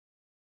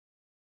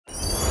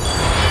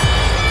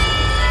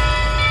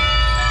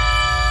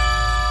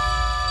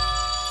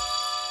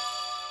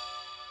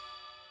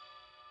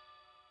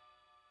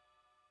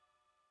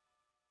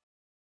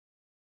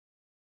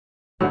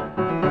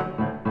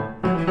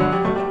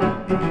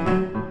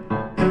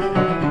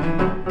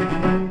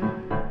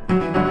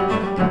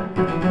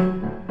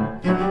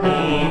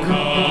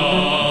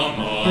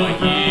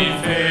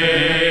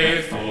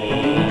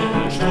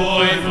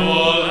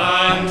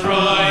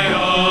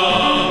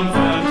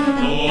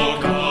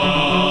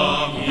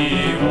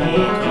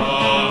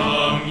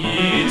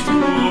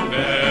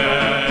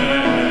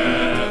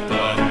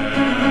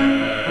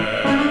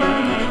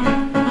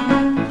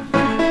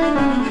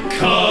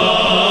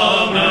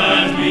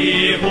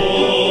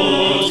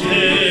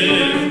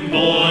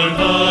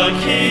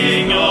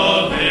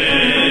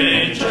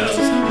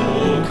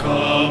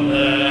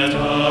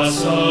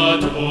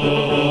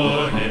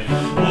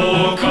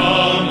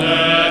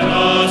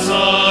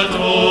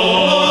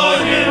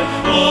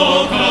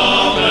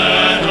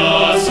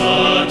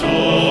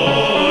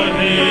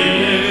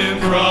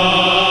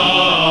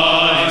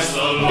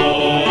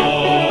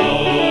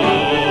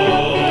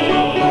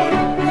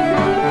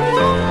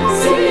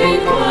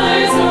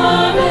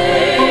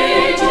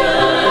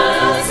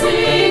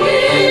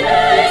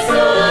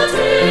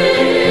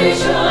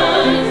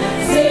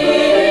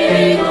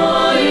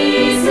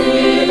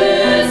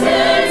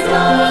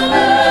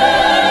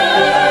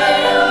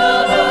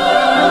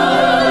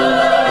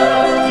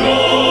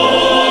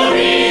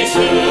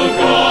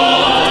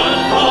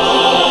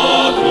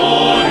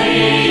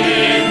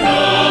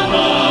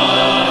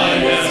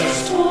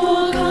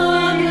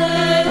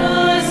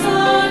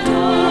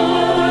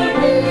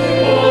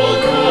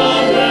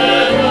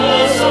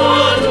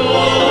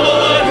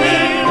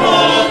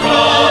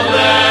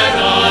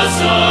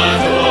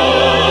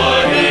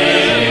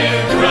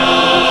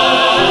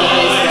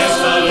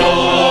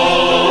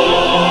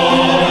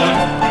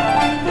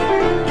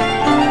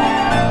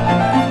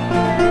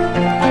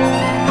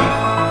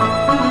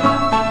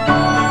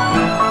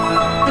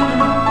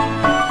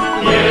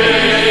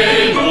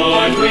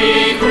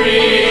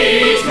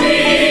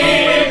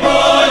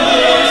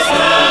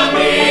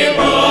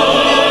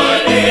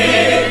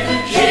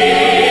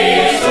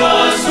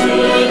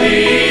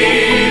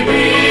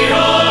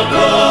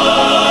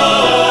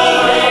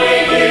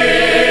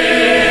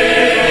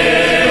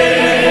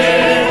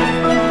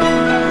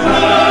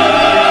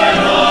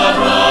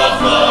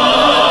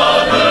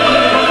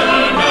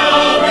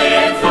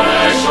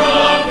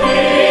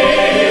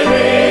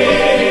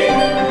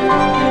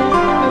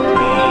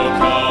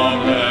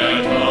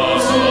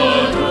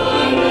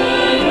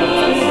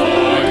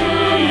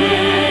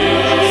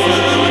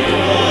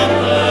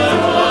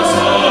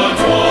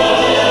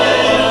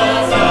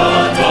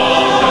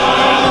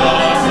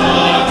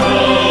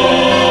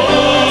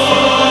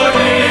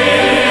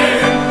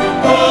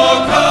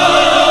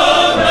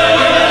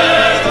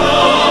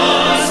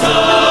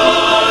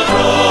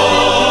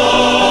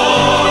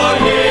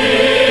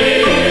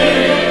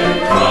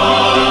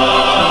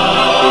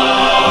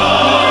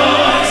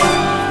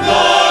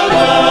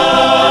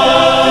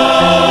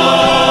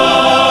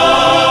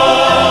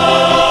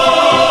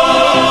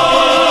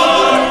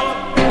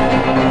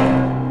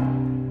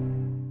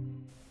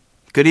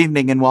Good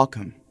evening and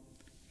welcome.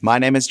 My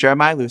name is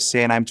Jeremiah Lucy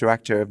and I'm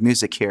Director of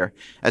Music here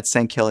at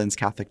St. Kilian's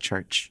Catholic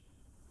Church.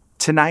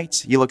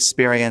 Tonight, you'll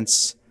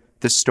experience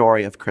the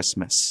story of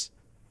Christmas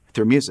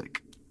through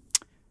music.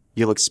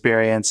 You'll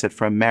experience it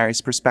from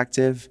Mary's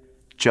perspective,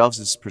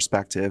 Joseph's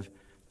perspective,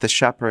 the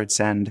shepherds,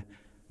 and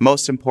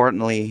most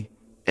importantly,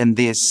 in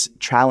these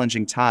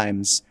challenging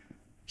times,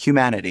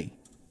 humanity.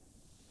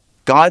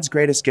 God's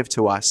greatest gift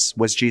to us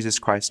was Jesus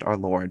Christ our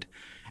Lord,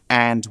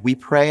 and we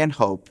pray and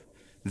hope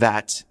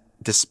that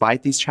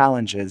despite these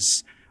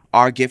challenges,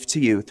 our gift to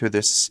you through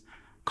this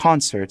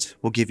concert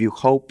will give you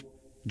hope,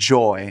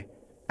 joy,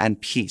 and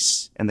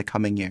peace in the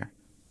coming year.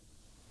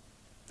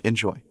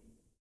 Enjoy.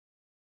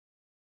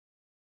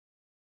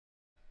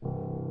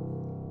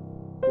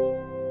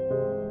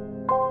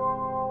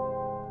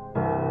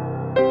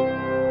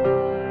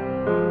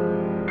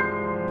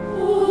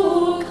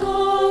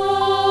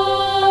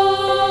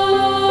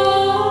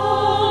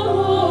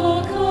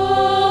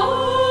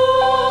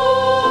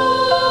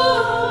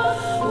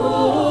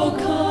 Oh,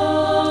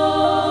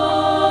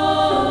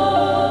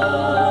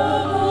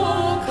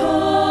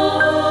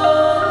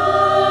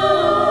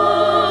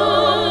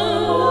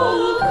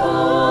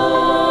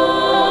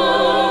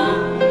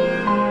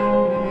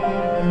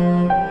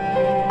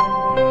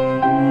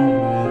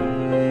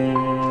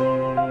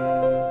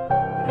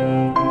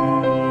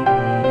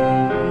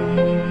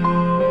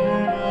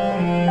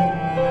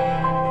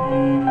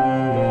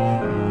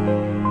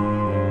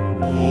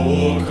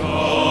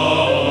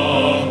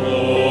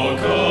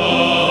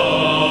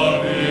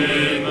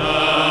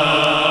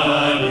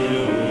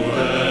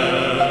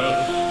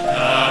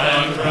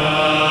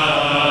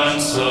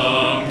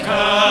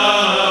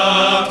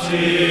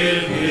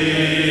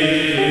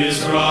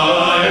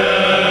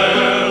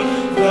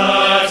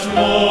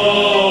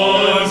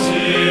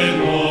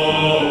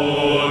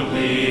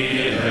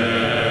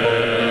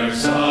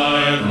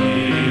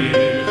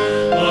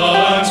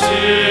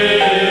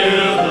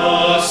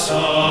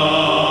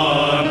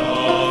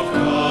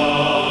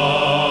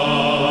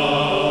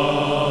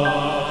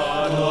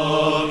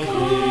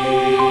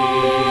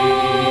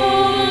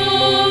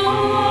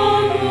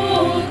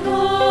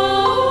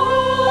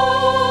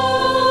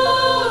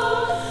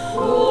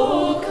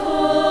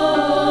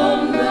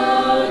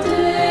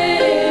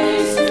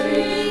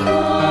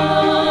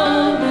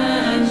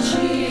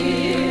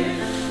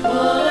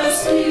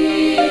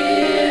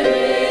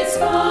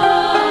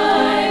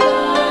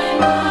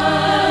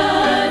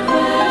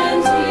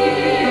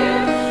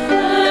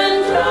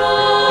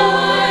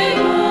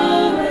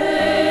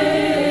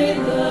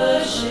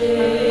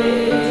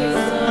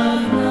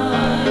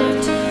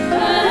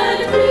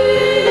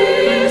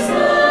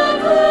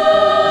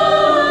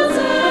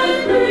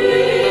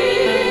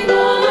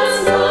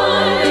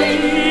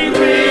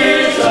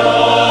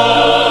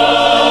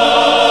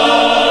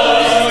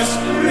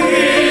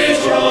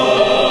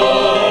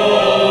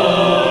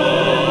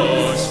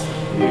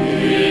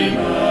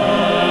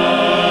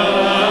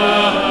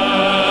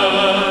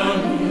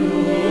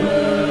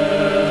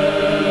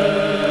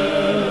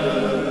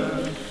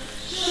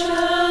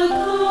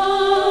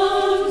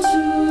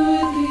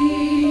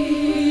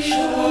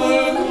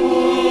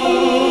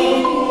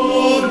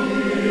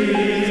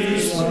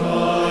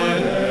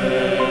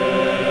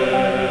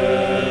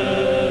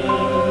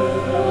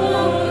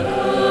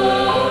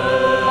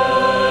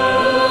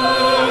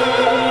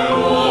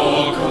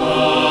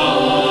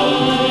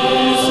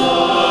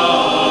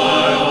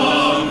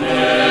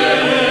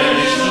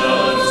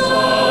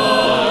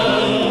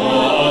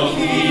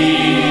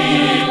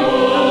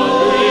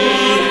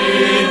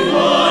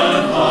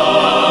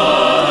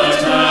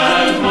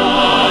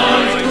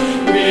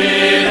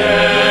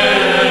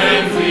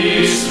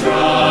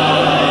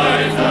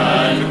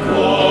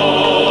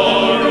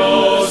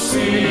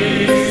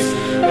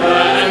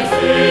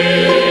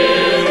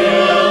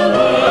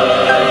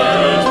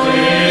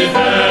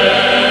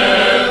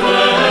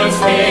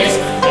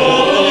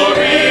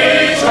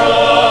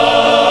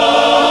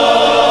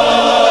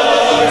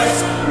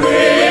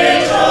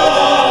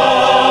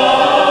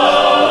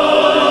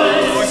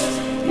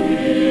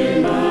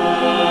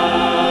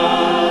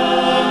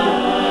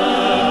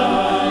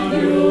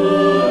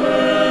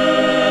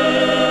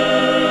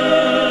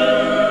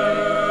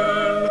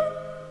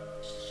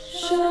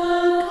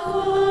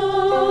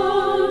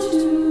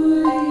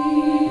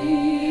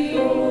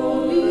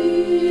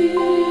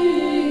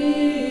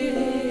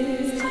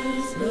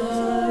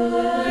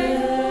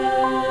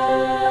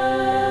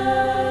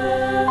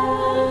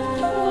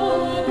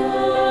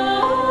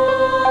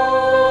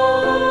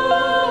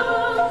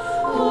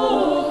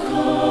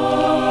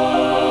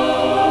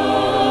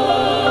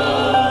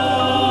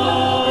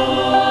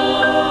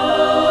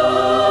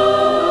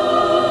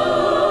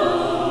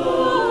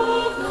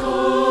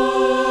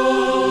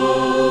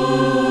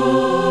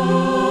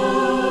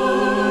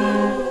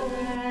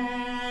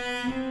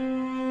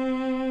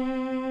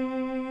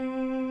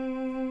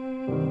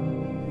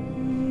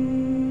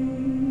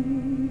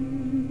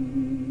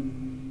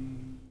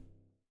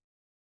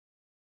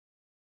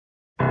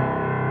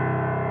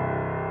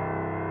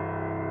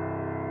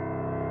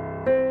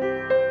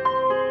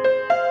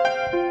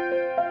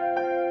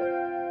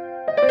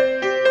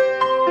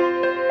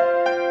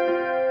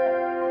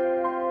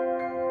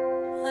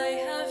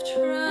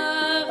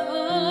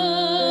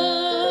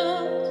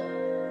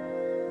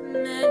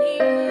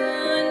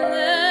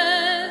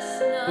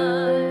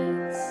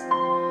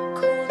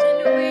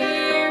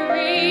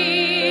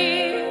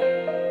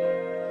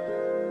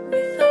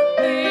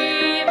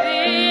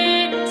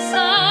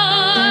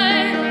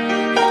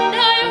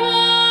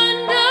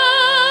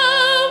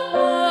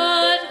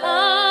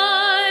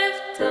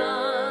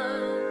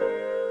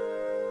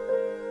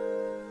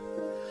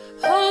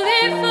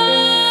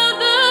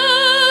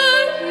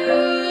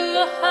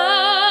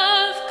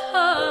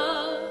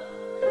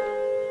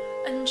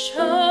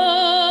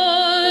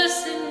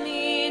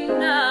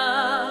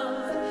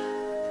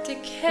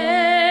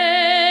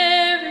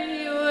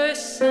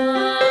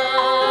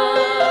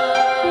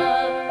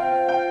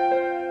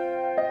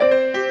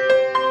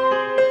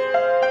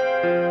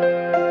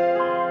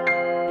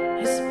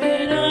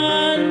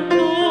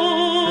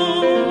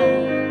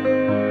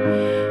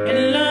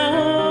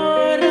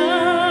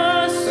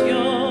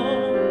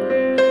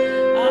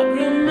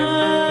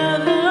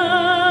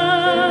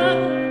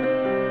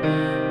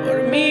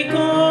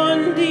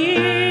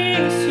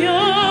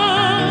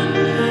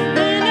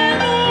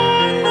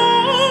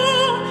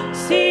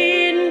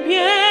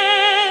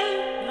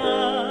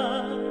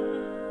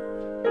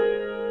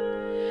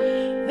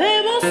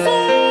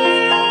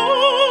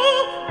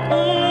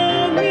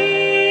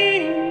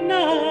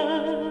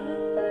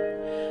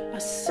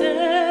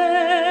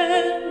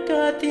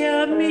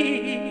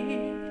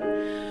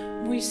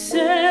 we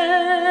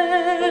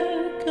cerca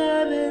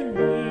de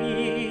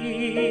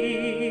mí.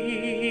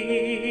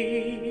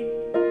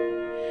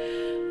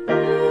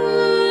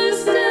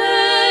 Luz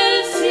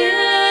del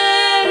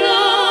cielo,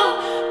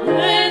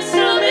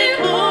 muéstrame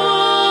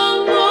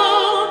cómo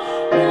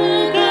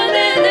nunca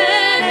te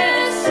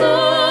dejes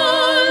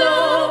solo.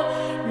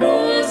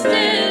 Luz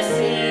del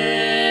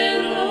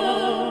cielo,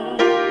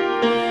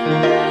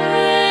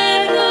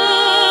 breath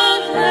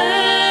of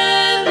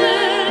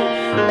heaven,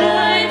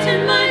 light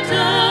in my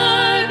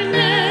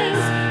darkness,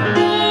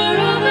 pour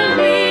over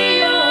me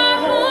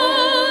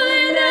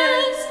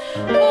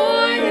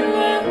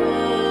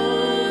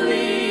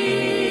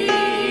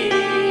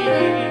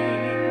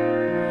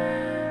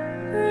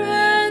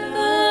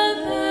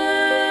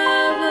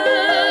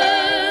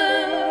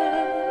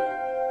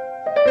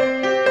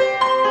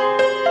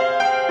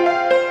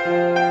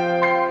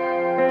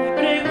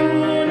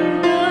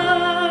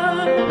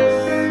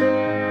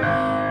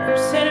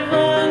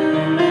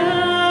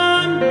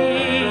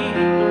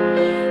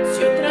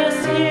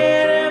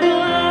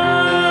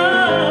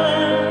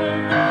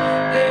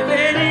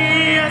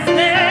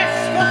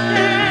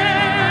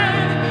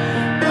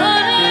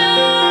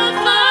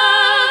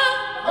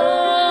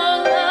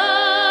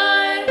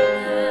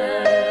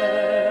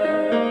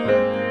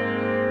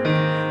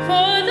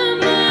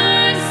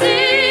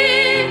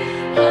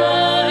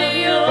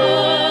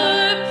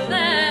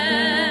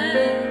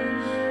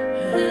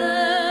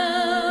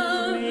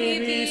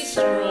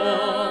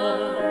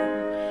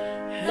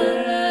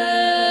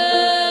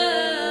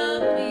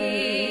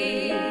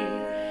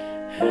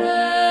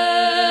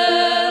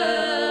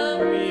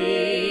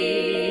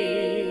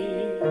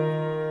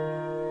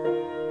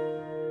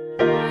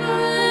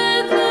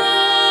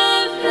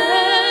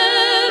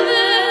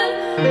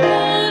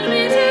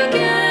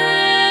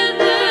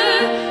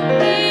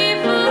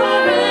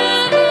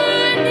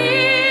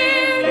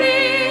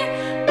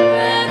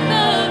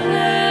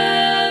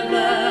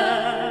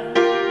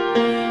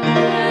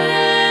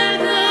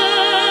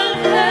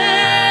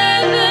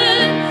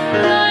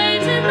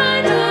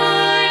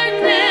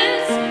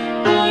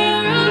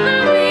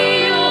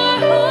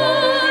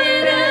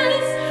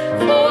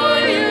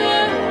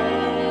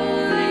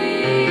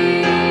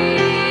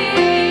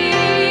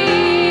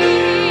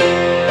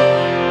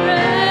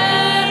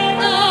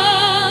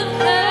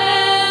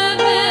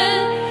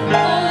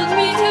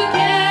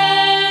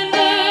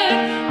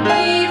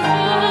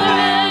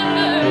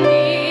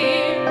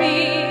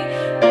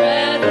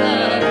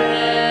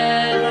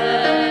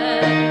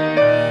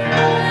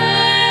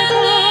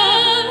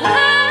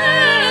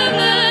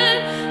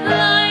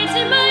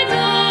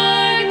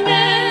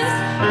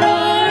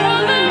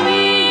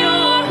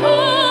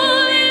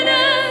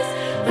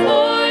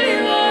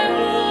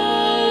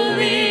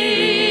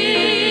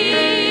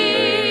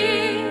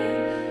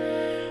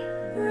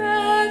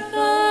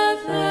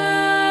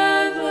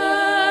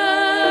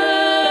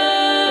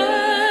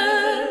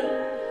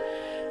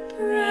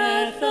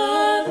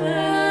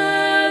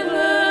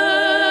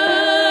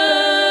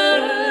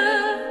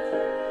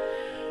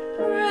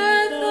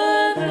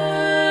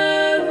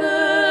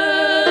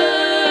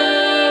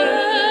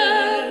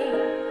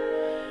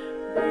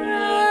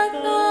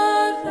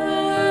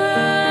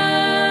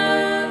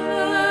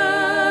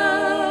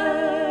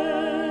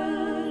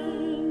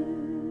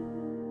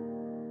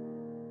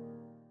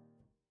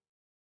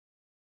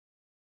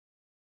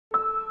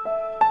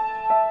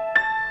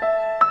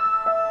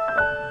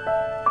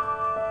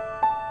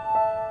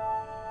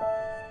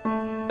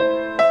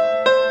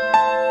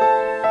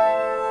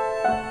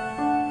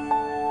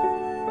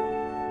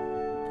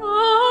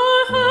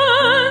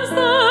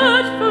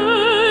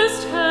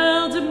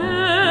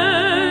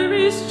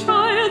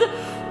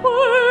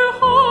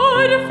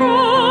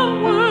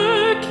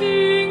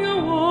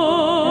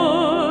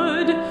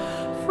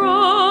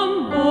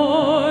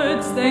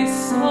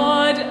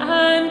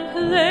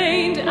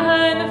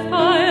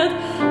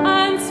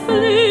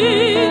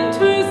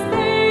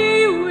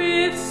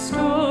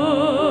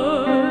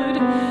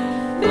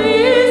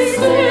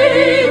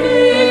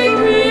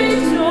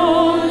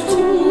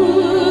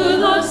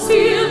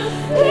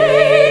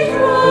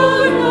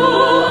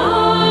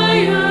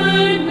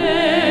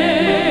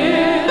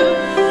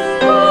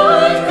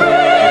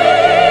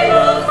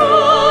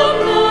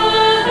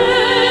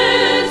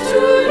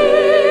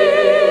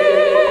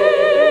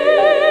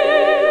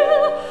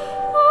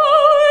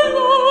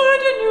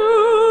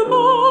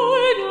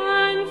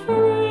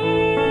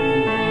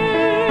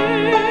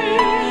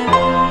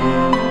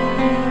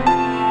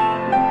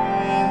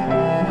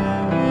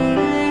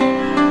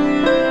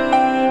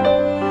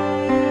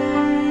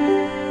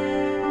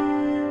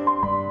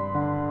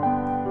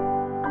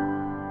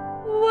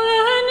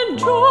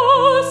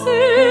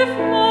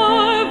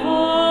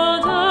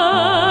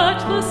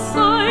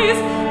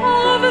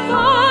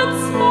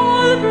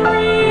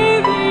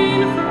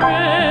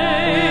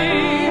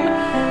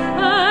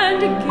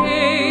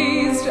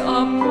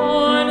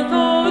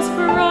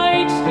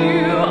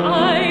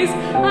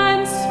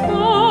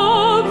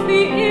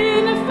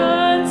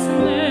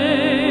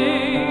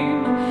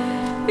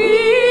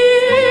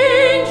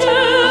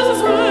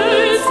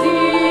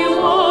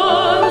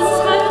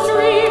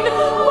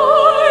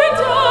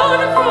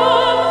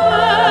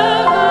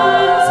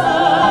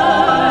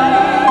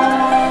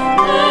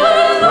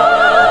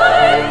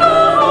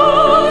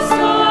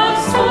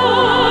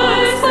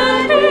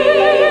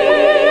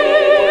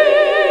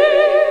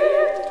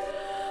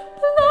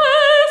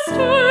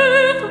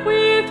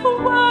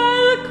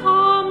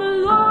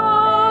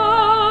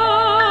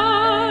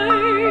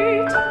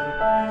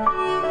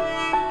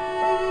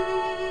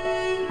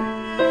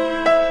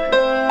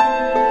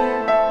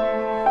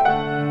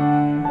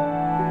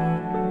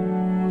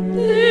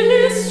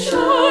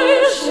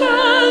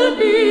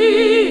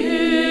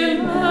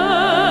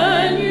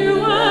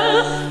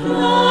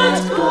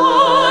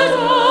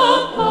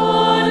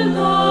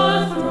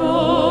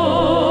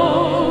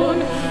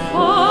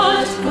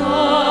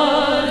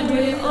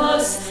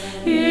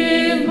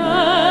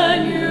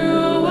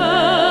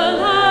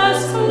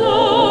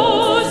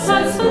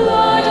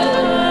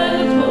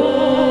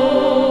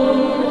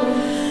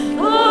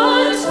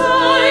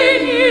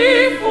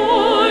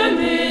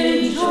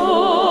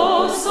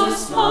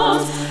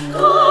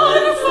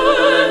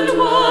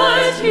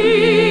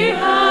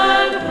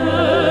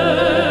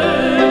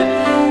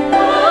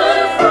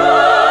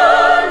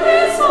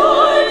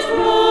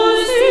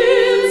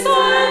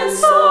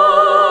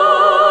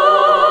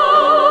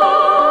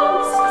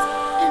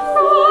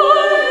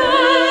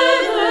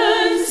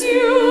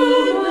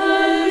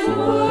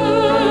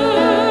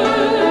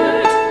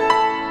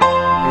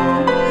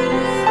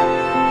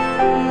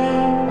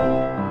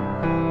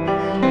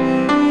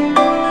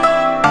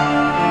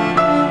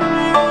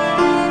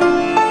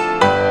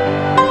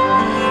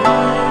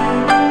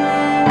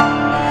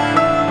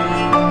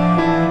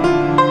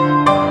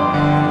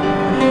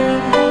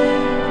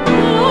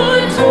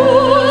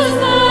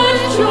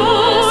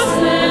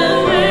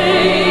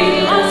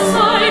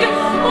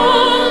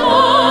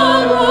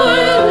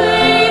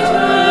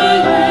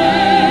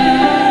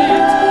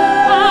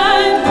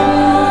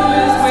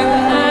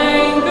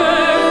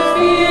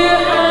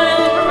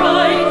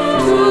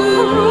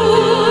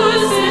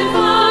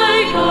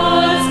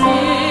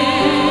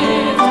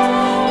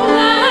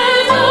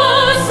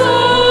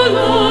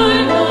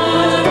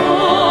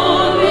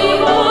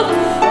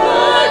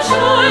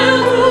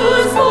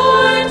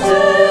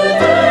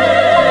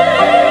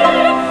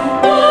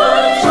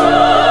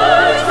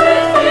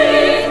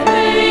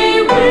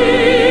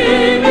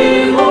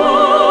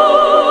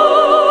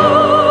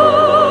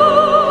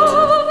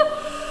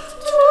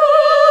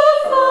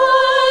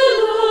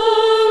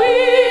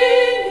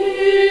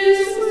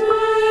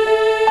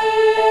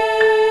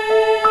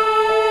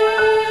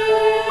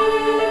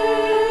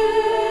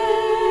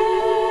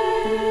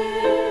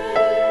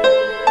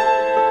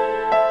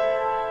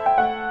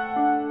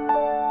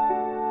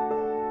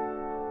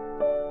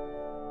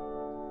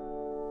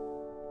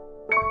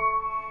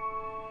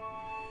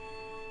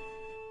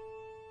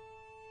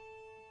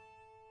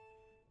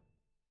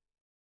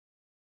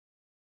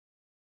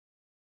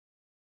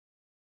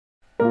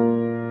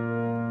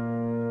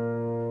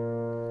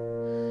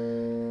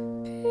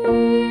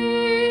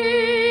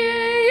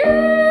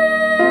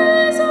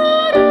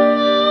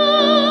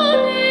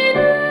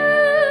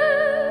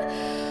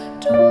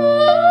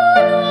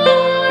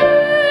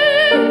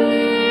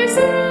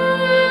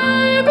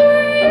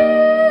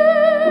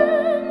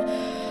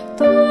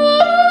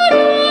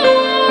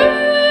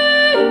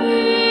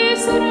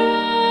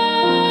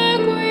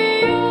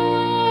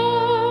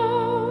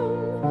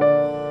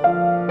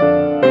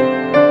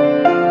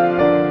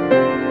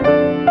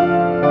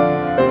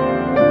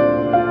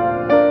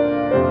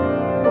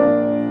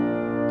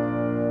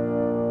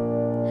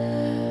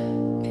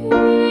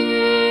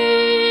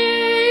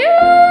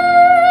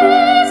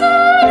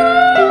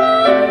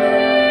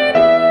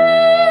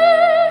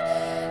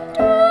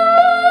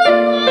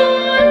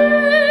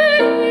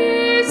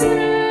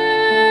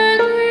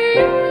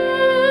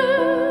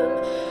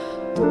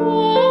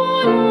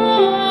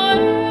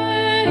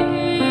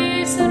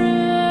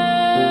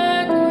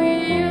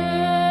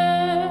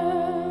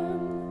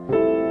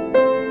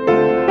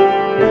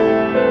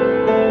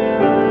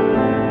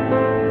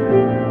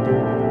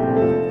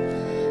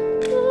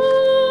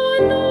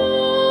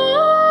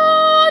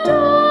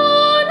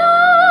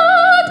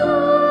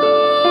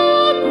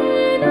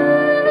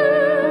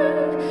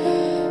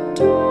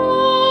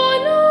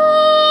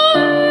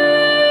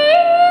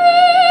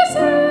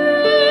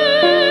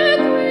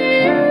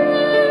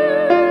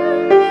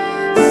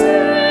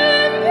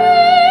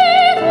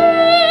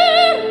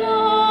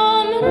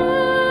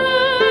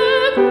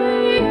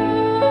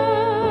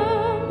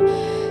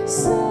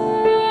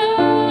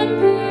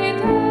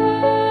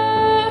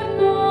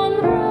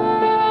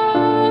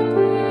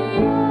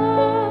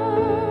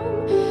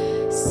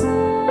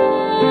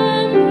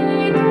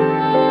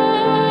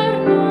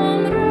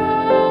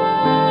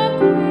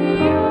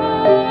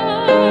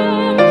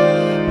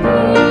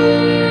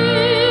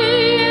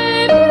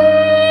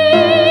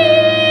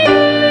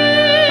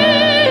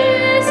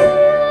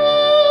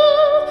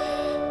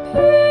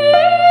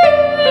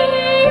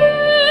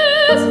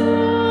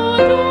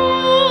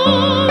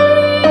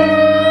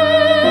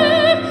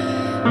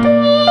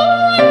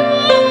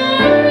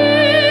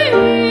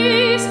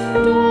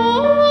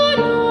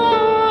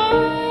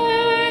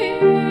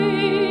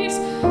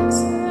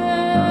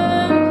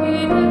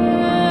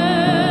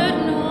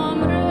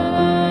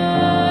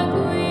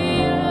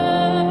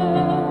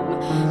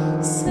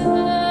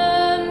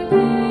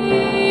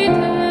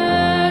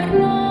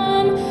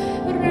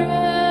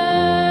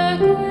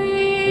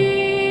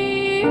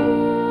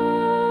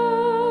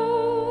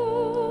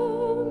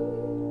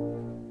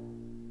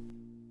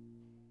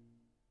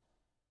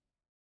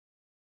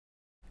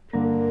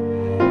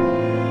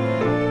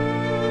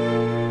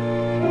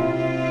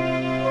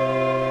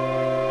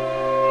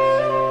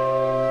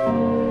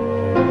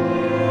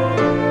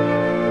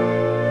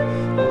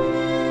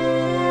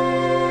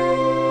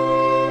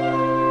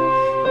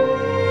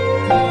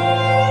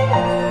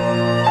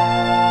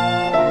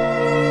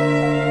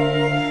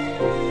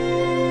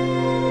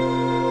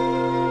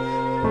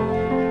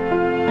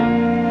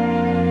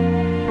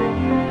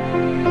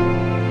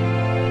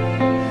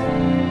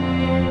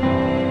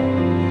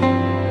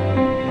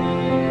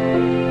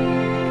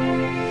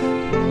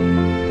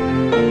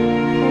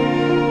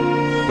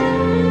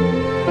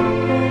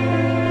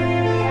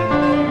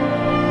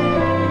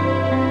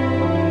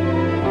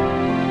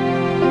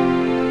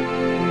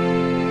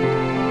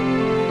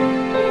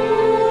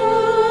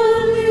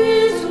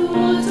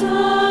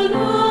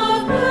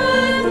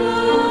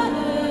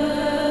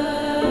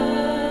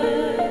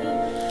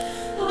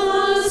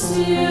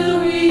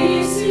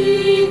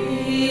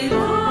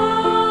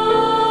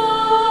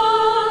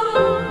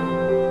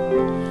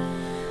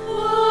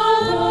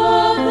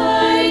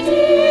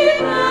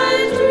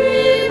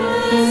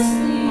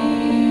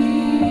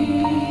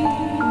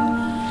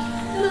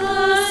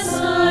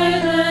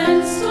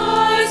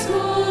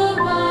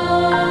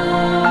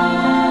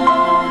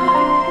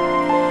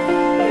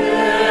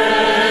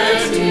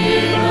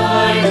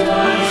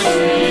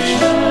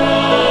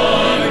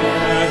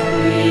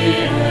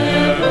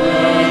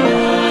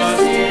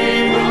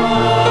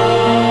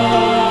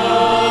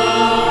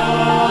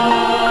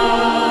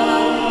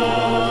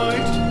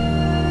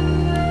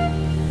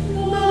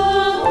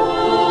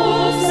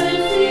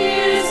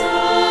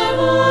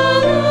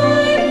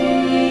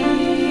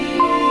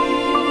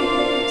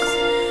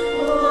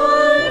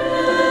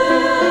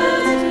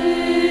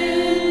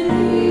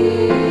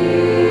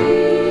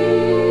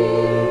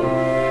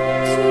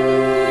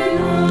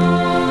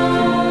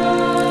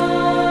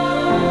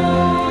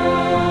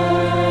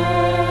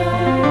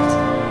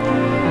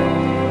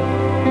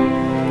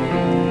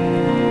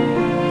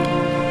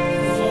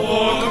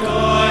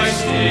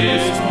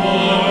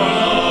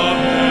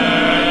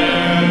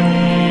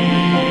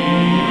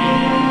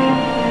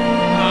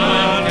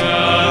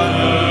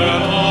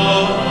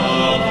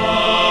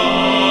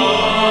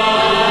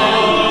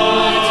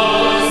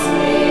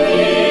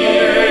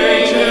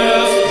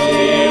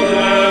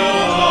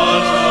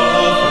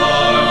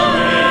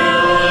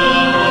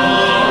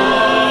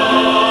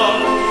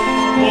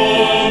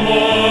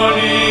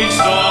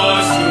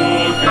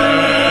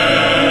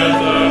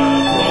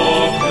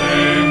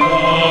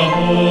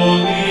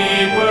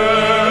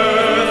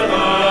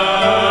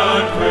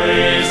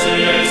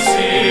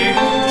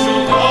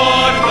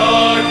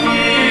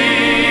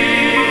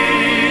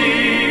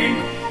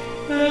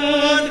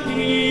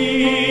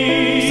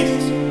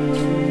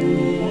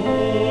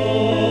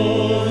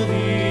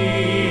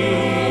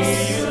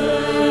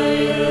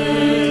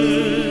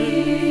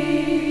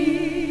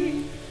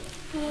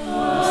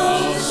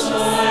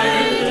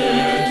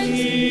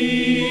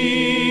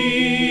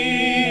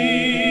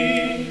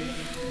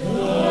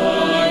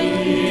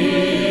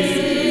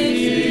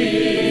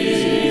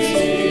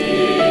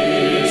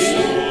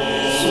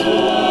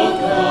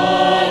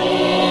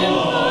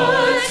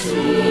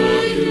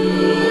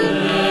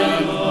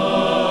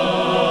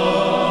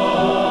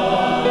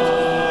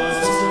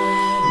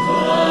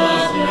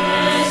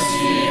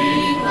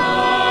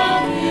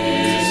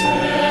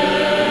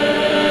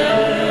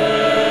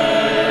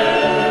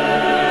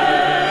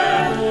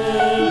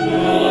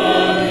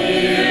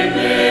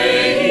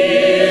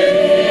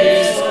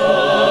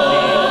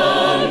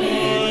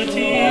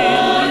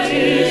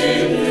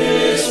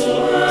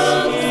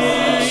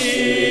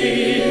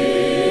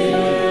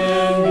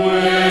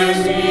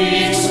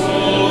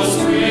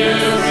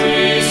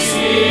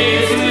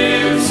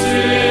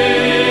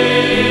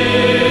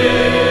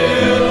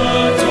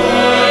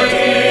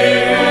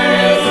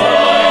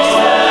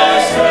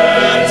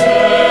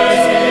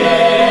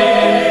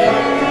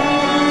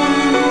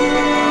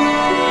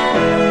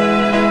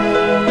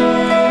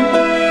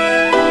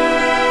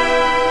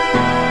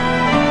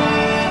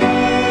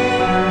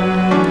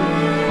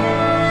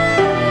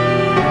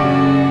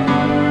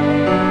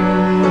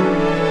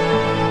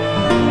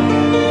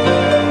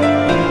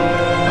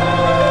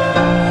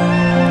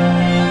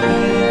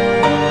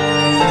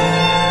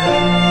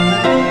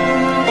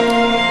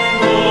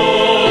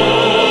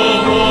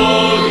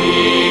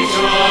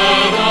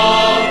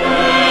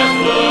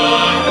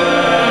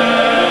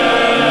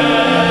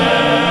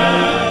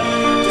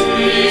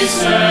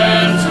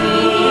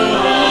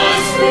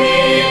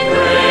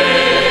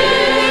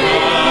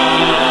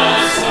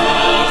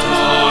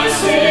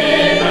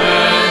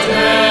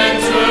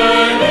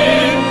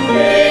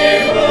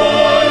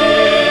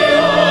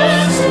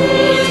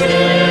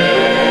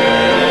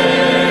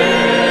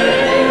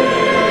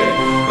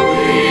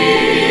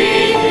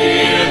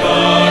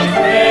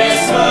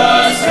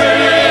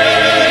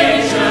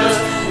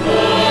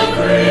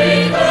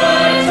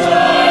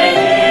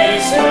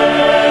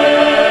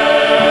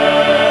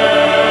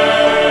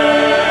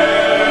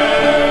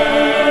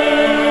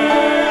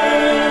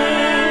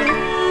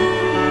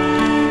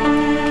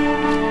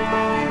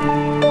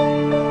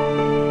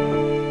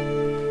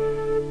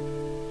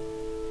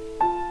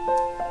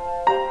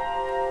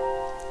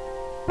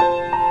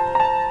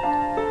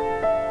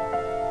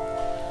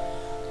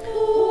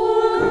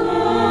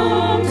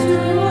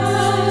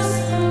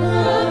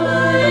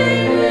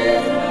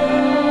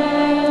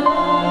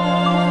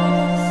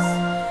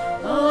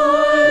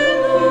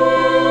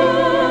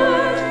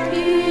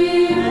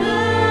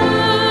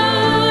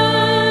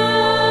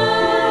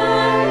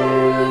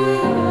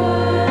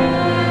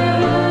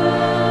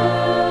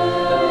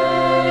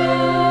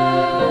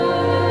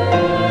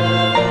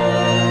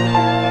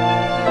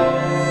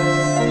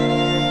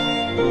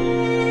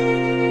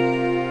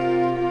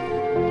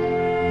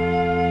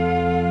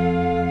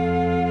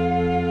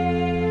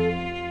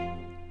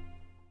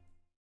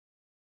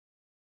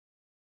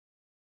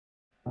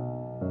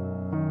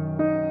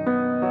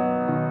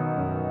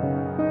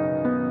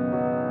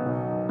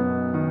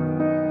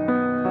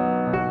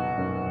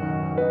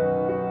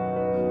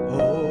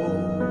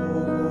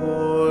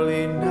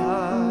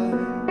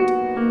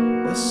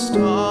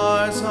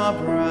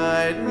are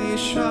brightly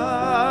shining.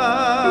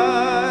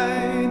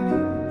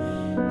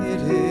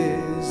 It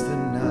is the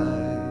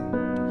night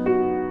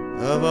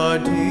of our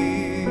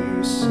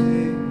dear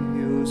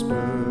Savior's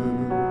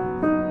birth.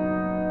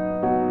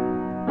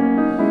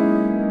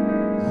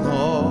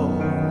 Long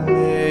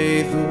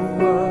lay the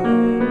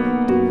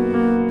world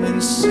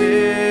in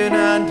sin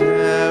and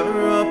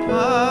error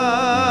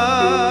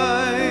pining,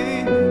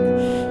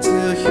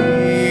 till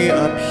He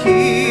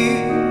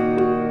appeared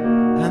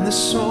and the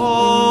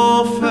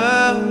soul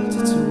felt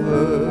its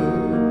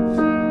worth.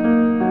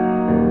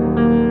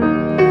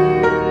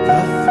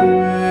 The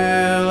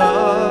thrill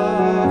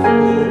of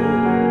hope,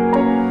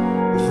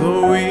 the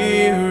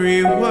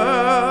weary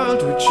world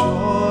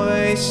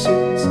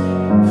rejoices,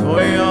 for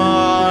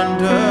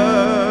yonder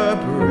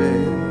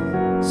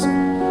breaks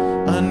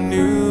a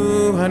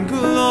new and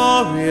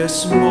glorious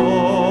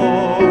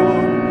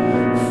morn.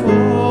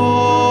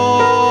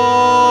 Fall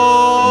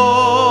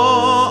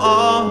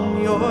on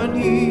your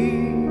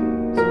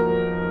knees.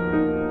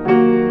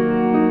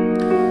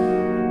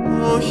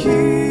 Oh,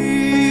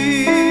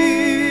 hear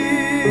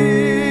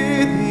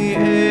the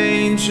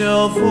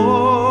angel voices.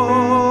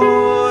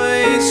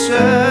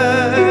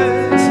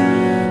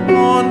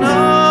 Oh,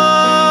 night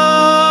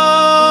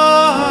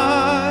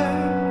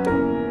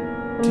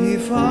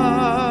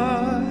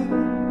divine.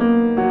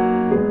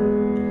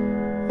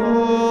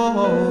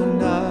 Oh,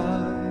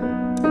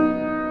 night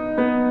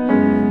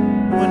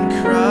when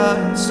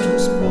Christ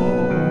was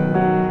born.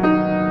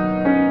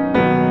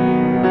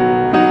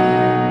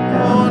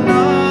 Oh,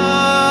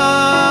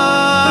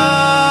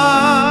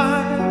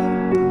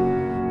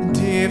 night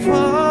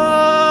divine.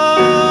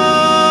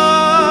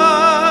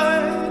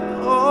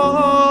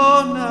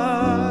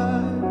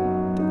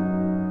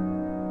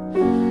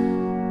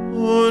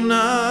 Oh,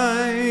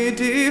 night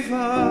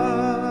divine.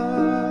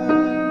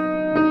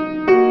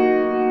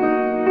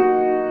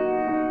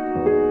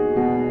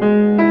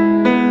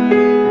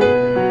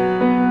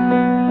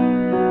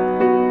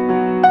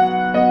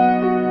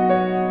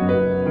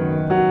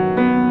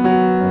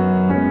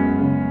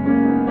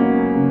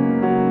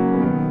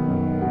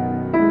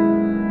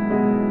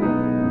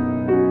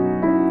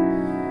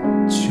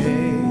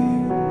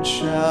 Chain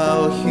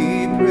shall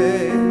He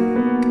break,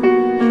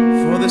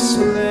 for the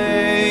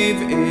slave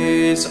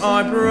is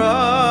our brother,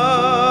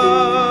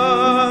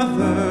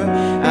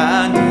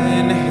 and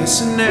in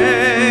His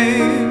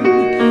name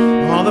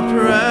all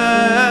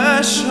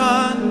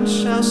oppression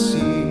shall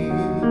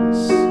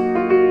cease.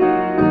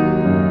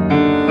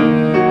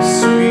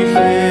 Sweet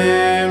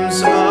hymns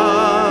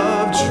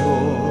of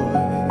joy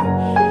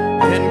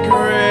in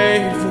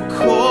grateful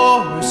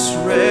chorus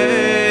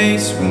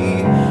raise we,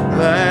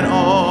 let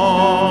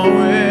all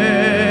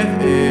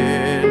within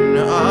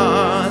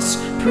us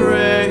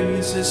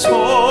praise His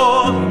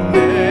holy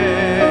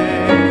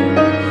name.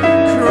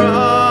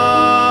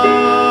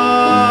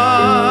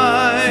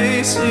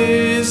 Christ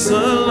is the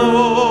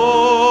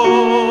Lord.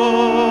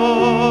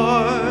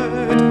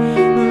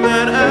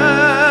 Let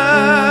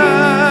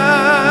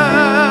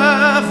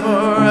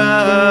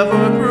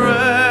ever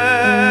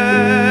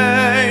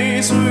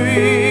praise we.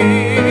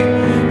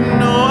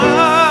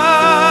 Noel,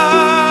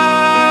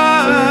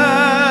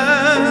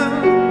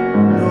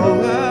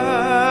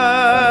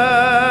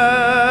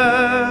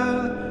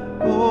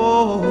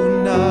 oh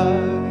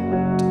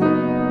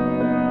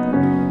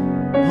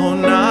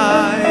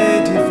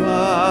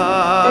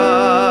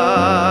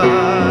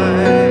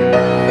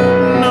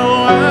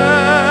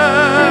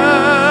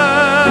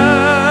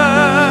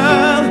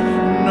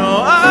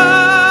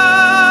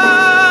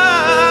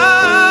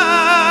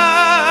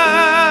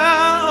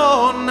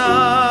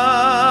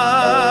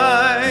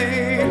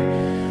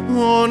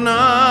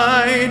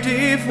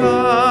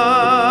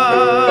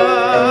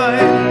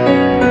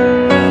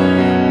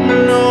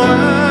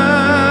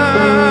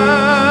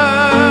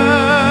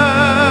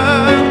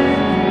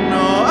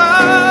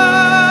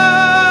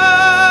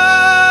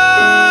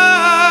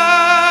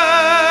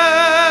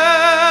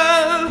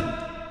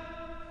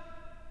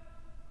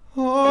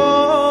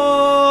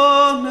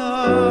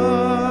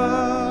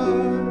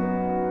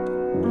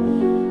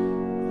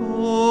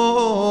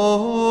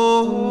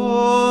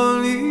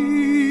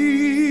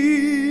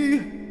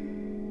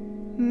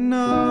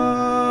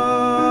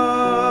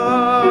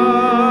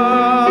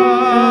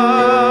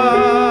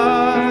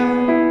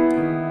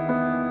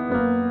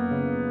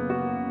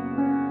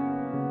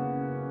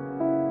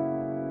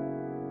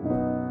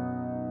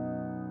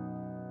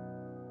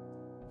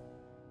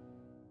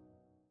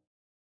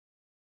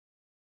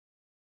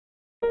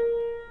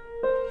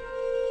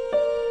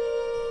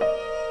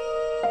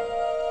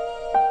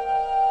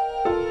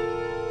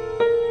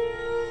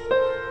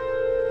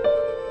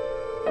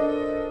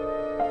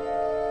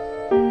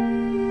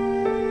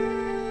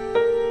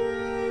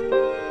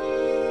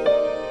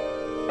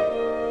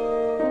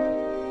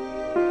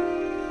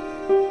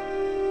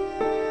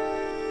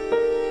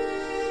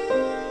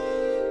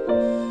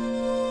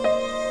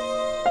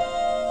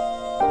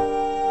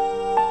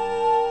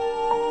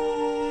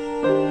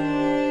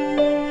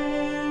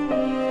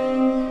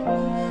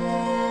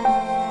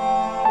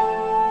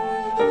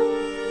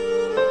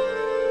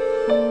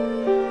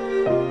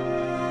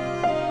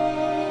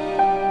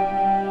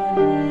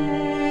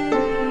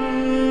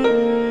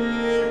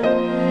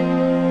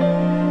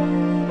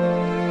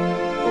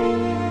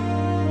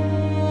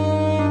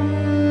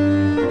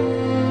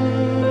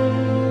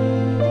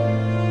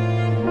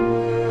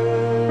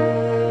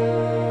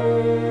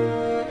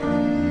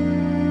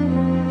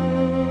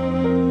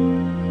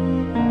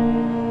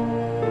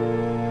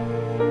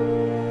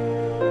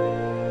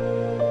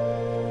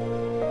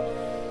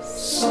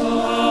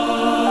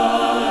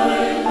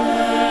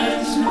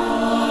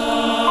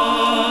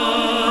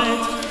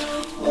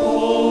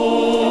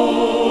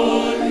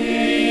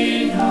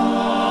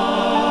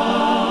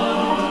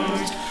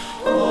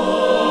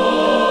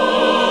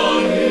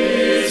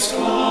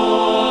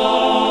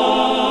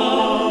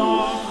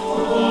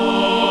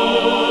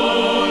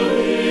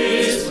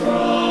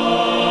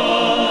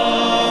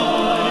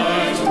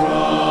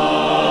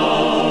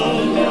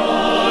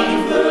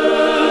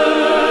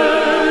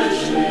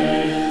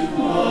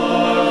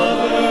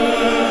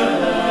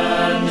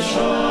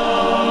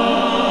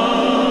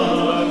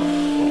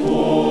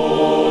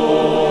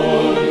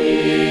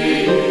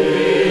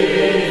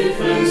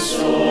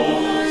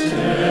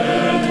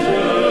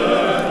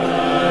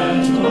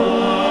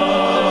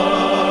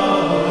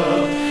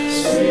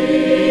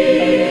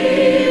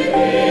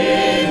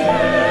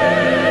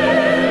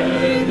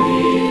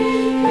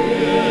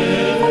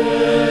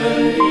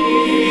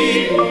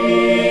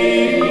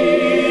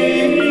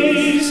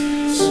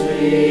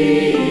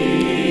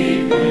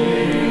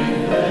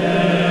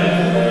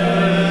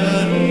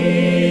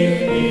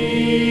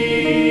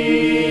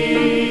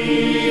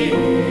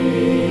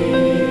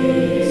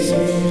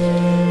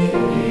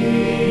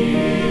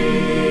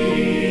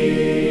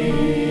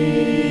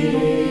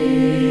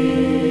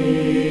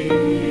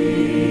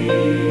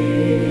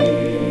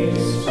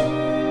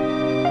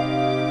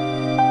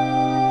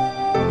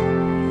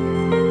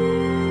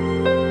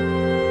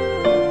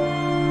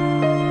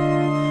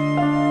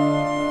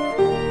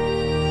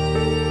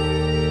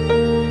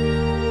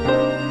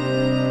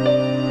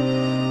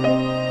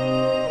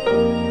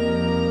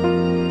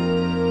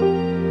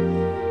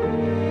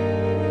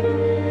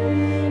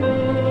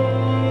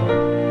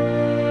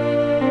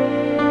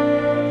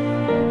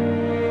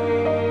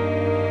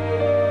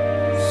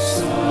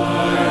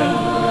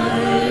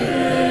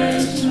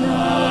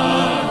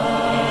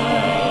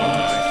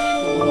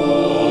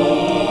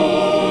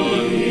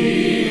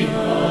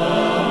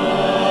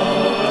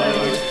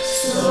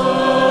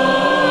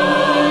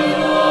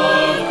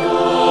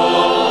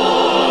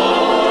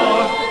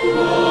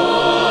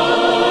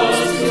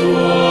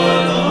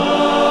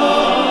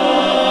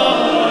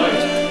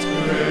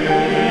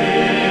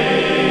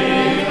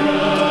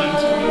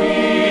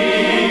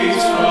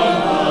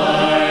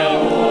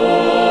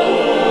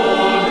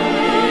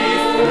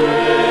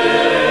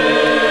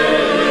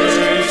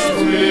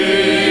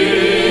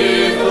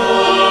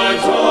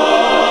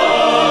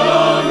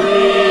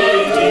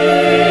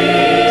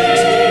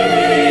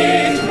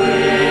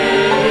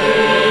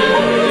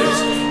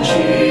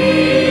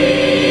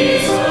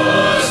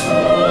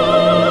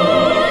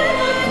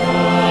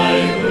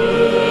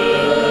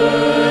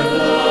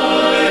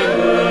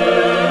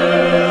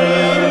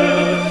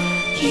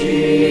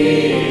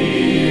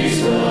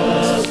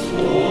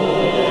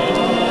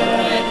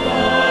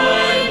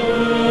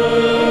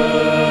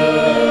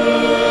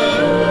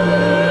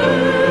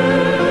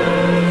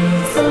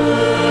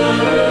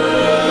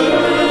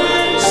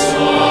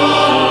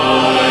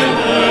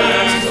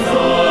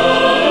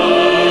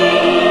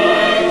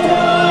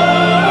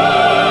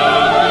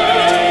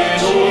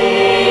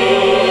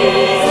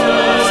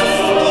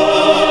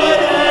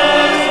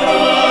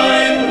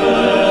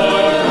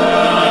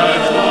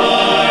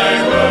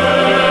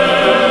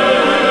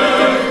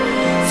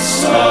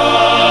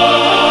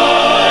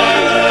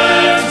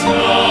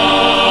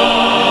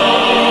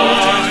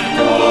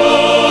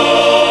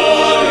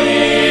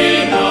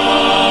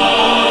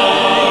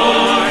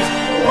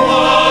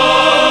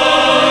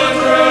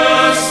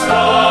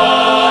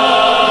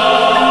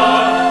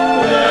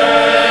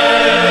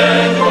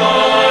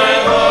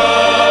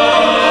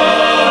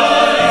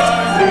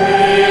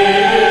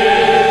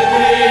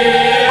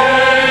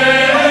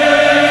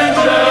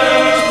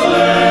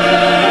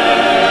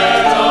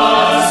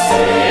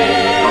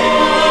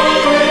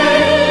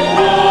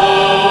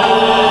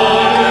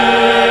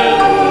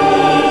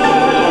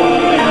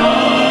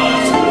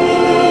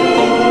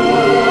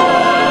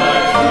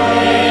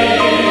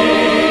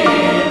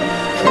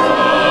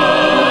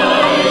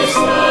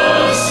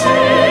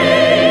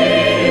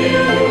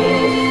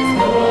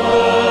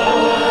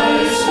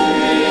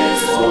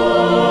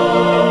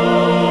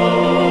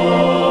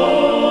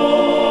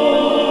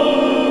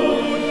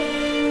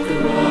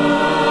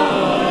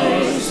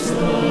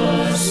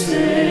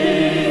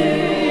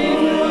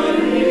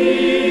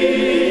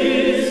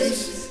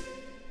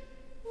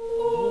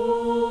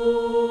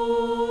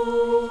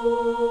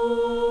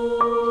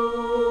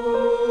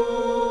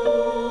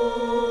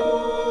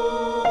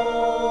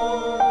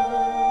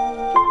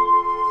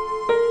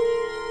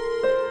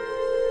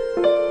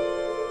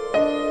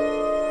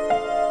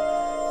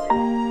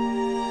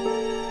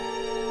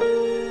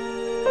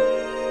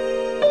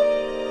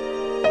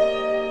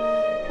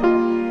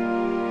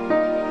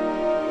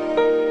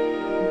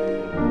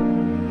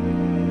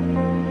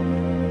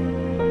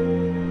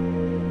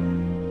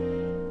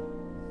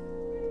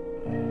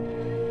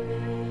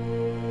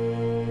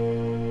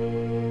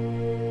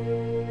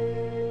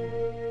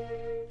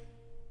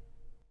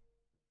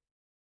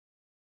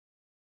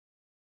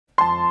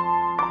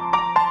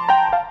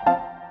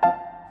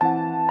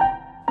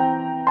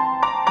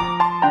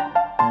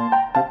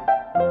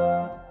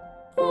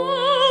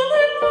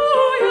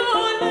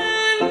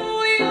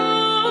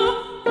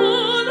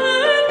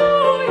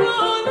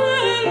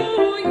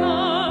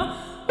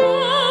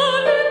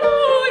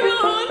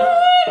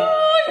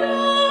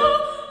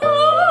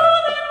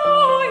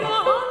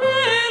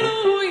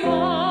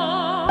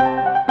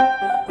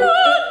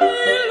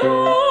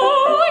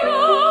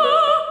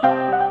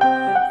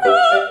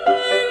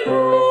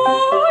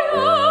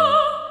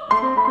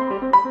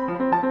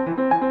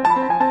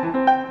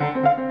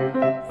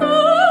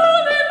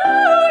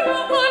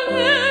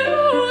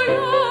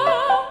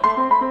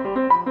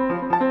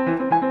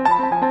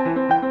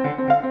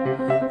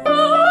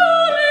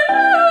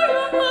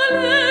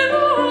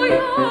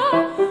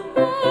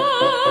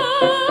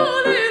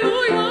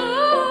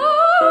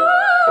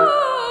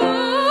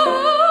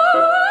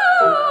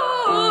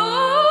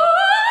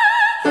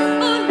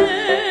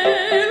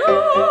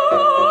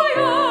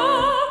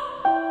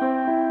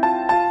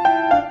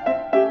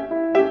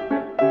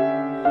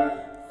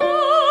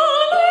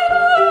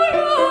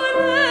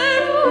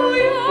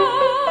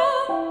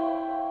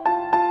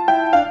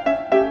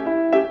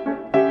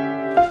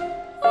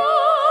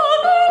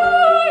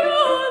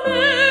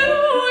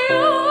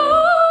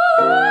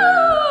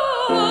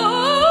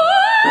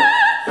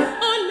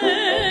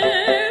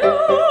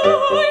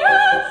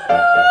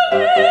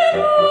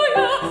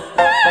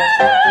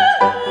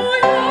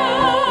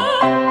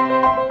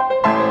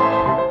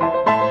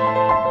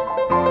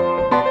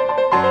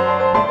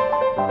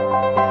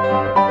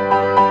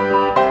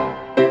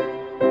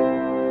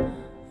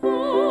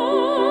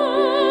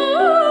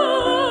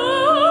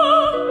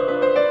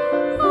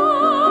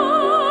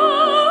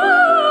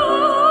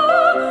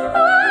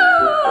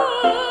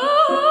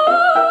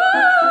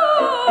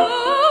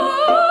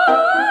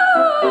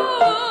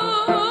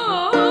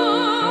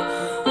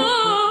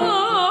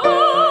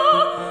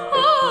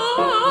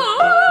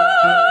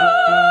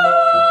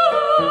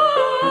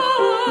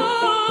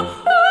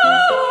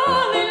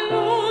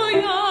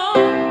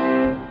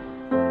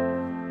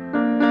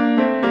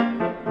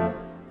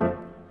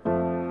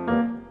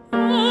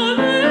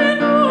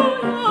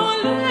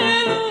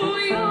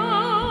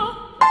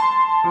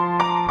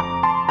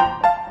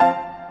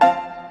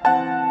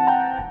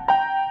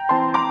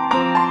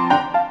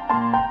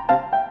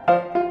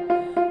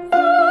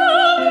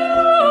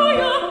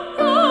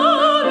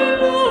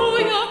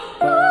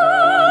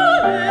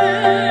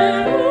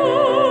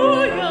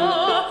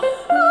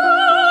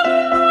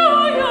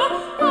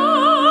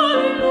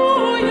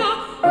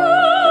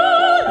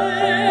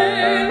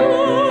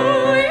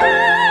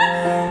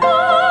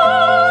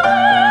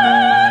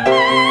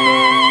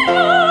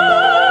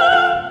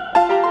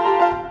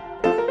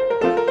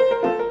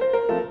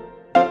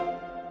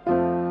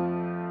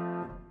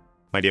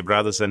My dear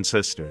brothers and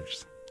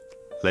sisters,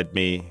 let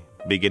me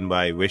begin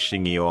by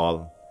wishing you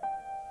all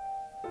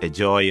a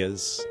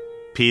joyous,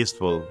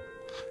 peaceful,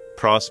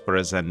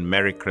 prosperous, and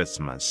Merry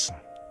Christmas.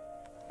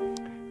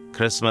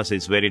 Christmas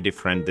is very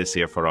different this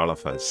year for all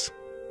of us.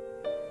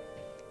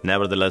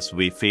 Nevertheless,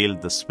 we feel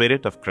the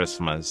spirit of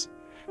Christmas,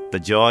 the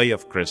joy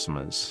of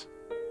Christmas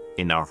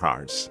in our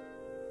hearts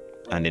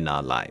and in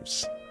our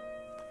lives.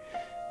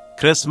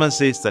 Christmas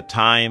is the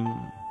time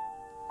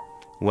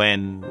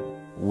when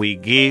we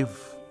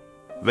give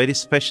very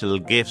special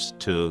gifts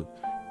to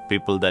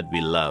people that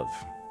we love,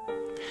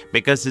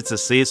 because it's a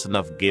season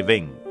of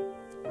giving.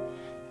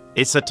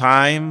 It's a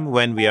time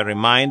when we are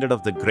reminded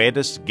of the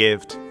greatest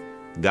gift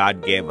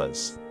God gave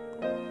us,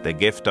 the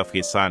gift of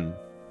His Son,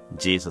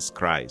 Jesus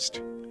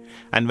Christ.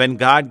 And when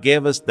God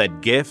gave us that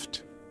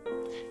gift,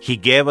 He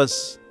gave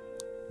us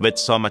with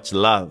so much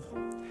love.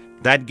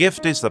 That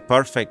gift is the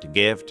perfect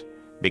gift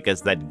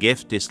because that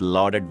gift is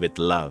loaded with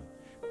love.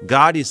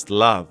 God is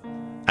love,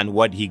 and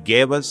what He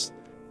gave us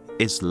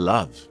is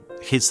love.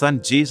 His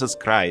Son, Jesus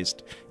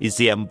Christ, is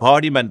the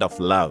embodiment of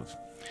love.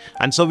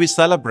 And so we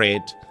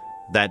celebrate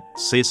that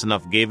season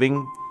of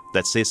giving,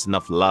 that season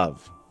of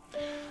love.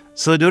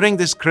 So during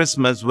this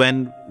Christmas,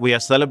 when we are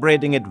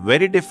celebrating it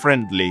very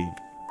differently,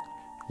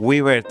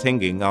 we were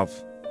thinking of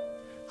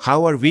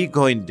how are we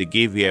going to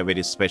give you a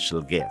very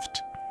special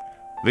gift.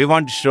 We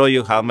want to show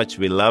you how much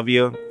we love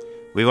you.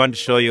 We want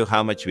to show you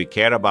how much we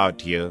care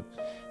about you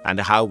and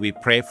how we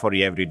pray for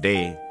you every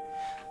day.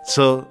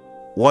 So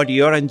what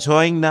you're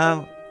enjoying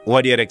now,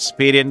 what you're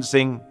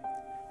experiencing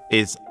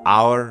is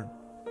our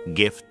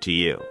gift to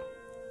you.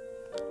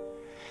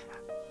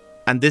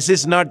 And this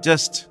is not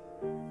just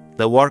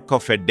the work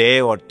of a day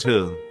or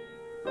two.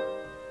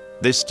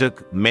 This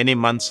took many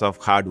months of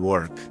hard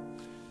work.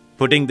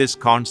 Putting this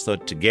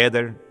concert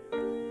together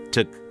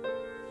took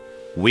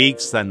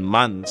weeks and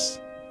months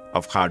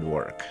of hard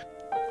work.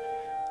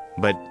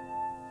 But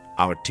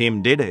our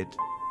team did it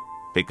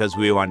because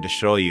we want to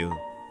show you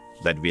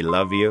that we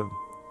love you,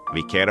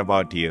 we care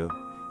about you,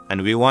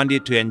 and we want you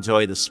to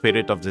enjoy the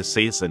spirit of this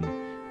season.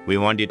 We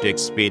want you to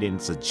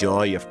experience the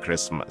joy of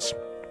Christmas.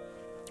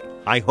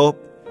 I hope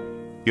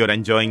you're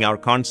enjoying our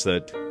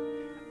concert.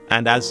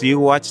 And as you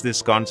watch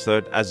this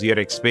concert, as you're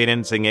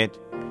experiencing it,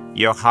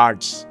 your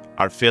hearts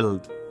are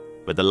filled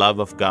with the love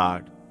of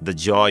God, the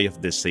joy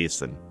of this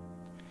season.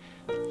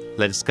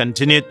 Let us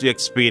continue to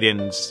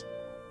experience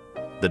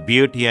the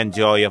beauty and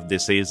joy of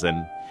this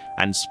season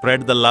and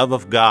spread the love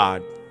of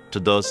God to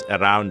those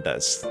around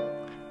us.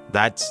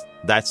 That's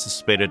the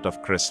spirit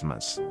of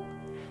Christmas.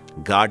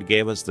 God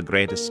gave us the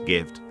greatest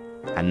gift,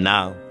 and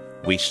now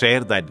we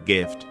share that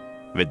gift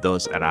with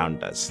those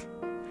around us.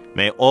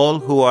 May all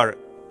who are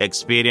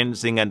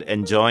experiencing and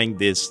enjoying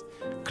this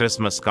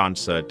Christmas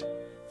concert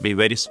be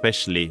very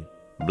specially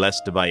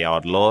blessed by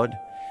our Lord,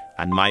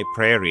 and my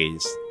prayer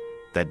is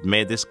that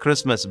may this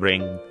Christmas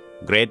bring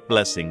great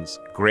blessings,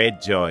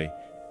 great joy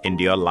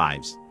into your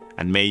lives,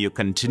 and may you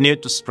continue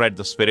to spread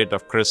the spirit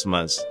of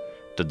Christmas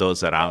to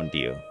those around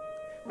you.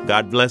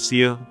 God bless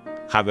you.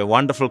 Have a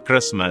wonderful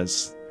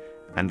Christmas.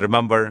 And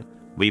remember,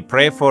 we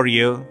pray for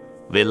you,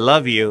 we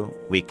love you,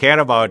 we care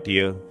about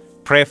you.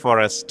 Pray for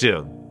us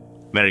too.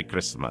 Merry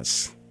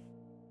Christmas.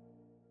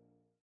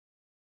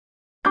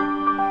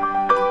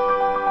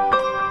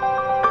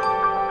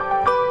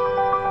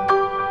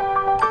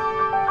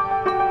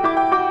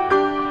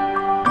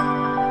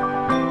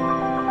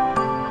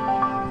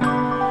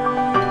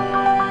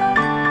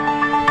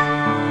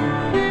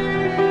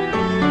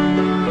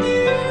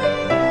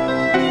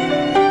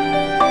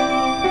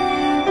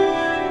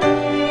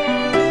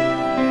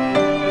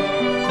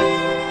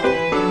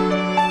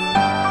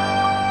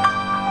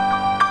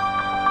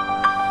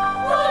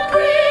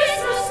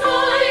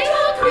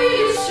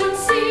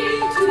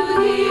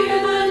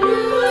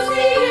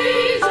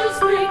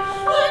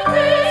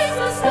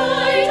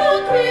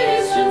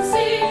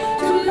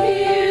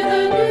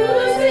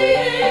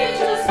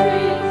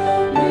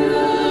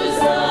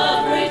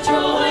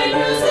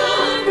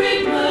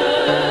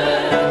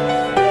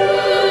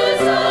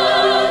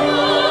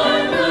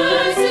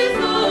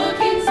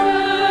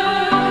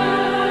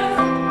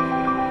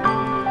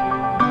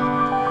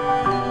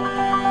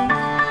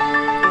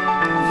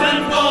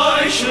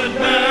 Should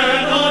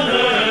man on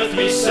earth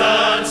be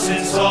sad,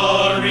 since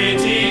our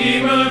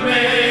Redeemer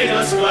made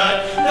us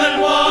glad?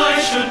 Then why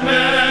should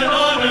man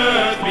on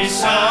earth be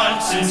sad,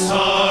 since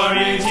our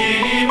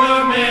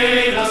Redeemer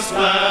made us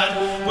glad?